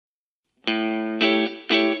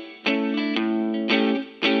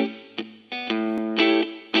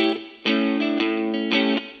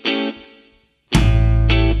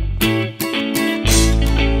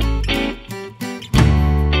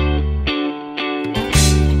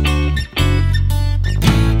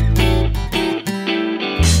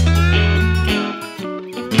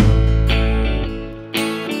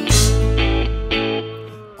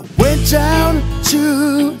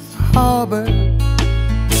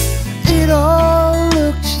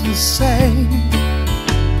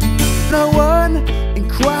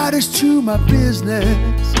to my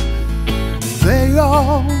business. They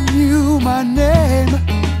all knew my name.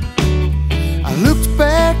 I looked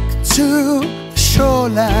back to the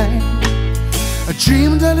shoreline. I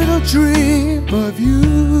dreamed a little dream of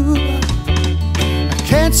you. I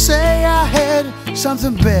can't say I had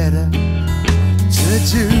something better to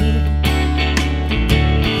do.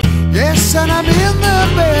 Yes, and I'm in the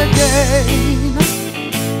bay again.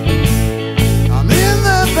 I'm in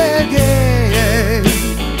the bay again.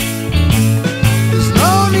 There's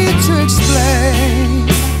no need to explain.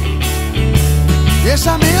 Yes,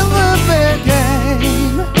 I'm in the bay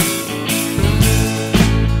again.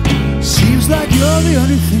 Seems like you're the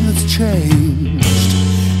only thing that's changed,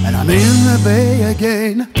 and I'm in the bay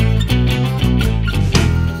again.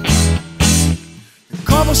 The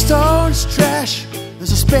cobblestone's trash, the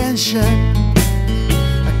suspension,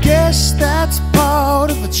 I guess that's part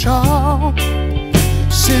of the charm.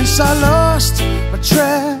 Since I lost my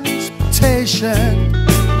transportation,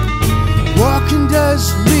 walking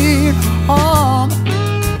does mean harm.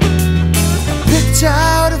 I picked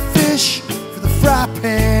out a fish for the fry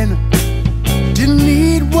pan. Didn't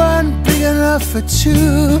need one big enough for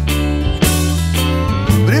two.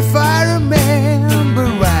 But if I remember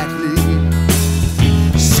rightly,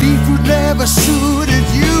 seafood never suited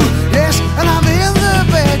you. Yes, and I'm in the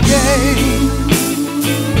bay again.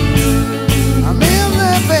 I'm in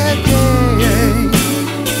the bay again.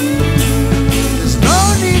 There's no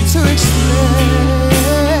need to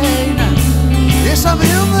explain. Yes, I'm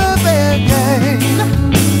in the bay again.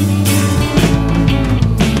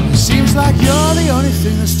 Seems like you're the only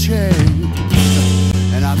thing that's changed,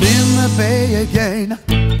 and I'm in the bay again.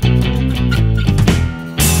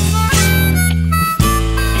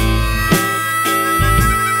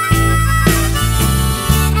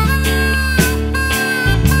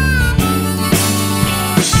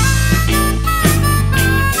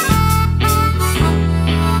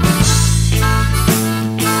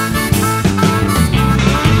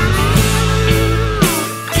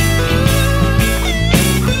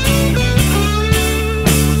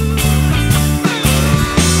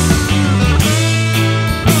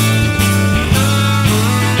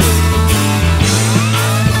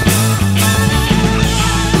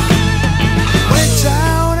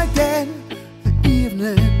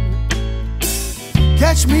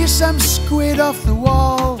 Catch me some squid off the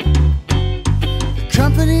wall. The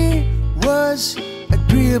company was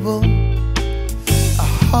agreeable. I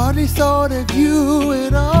hardly thought of you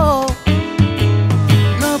at all.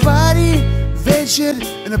 Nobody ventured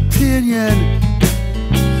an opinion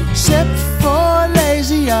except for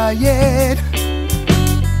lazy Ayed.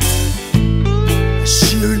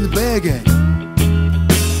 Sure in the bay again.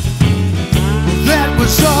 That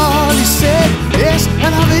was all he said. Yes,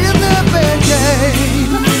 and I'm in the bay again.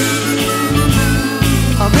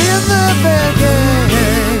 I'm in the bay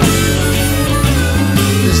again.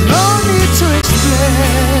 There's no need to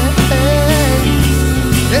explain.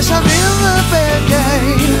 Yes, I'm in the bay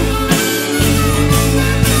again.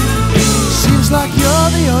 Seems like you're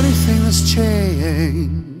the only thing that's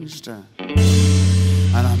changed, and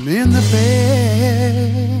I'm in the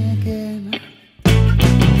bay.